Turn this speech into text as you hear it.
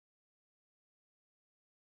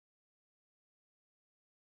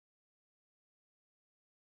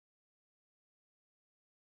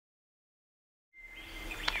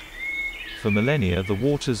For millennia the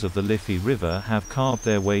waters of the Liffey River have carved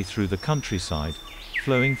their way through the countryside,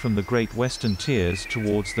 flowing from the Great Western Tiers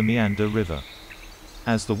towards the Meander River.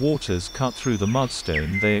 As the waters cut through the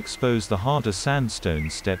mudstone, they expose the harder sandstone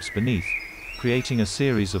steps beneath, creating a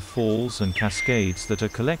series of falls and cascades that are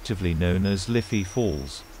collectively known as Liffey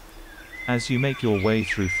Falls. As you make your way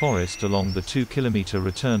through forest along the 2-kilometer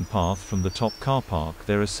return path from the top car park,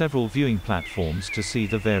 there are several viewing platforms to see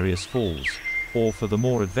the various falls. Or for the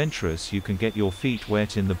more adventurous, you can get your feet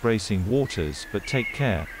wet in the bracing waters, but take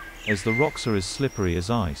care, as the rocks are as slippery as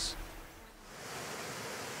ice.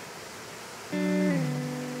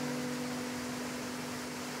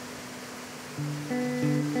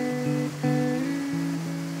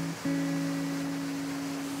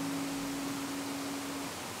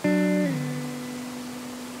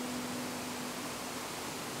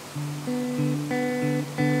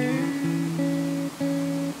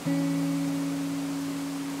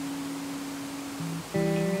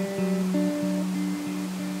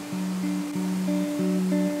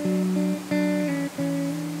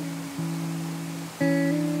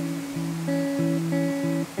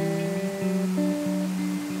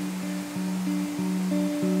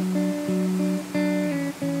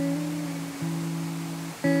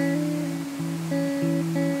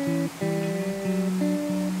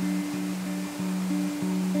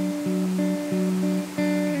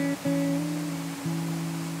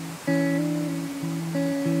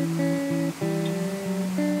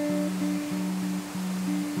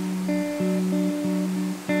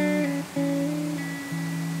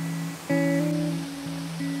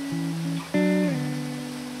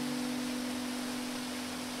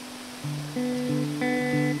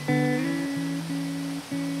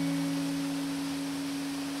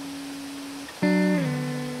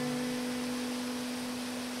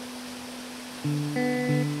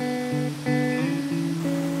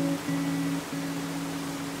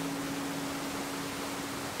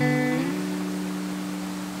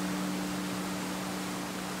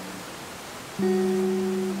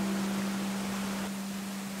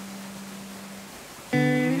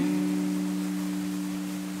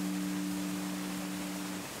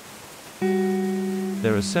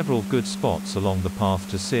 There are several good spots along the path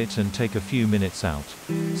to sit and take a few minutes out.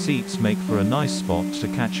 Seats make for a nice spot to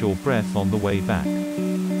catch your breath on the way back.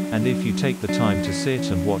 And if you take the time to sit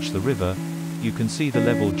and watch the river, you can see the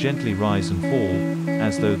level gently rise and fall,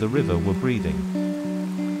 as though the river were breathing.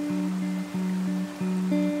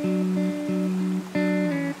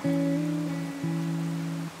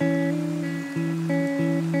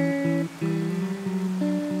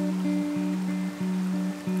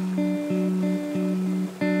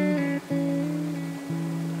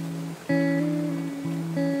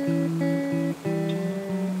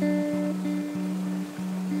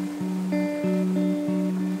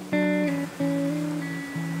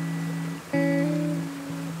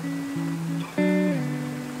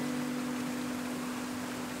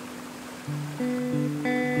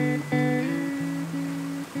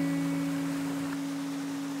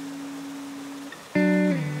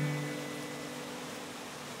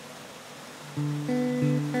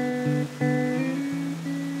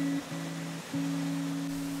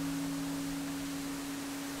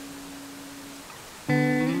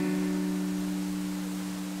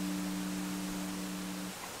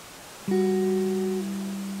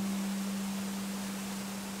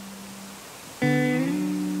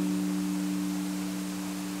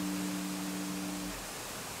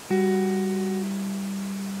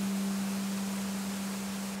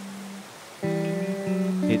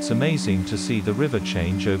 It's amazing to see the river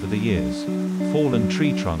change over the years. Fallen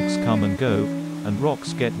tree trunks come and go, and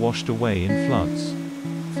rocks get washed away in floods.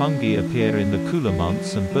 Fungi appear in the cooler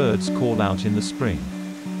months and birds call out in the spring.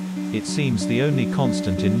 It seems the only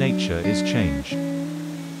constant in nature is change.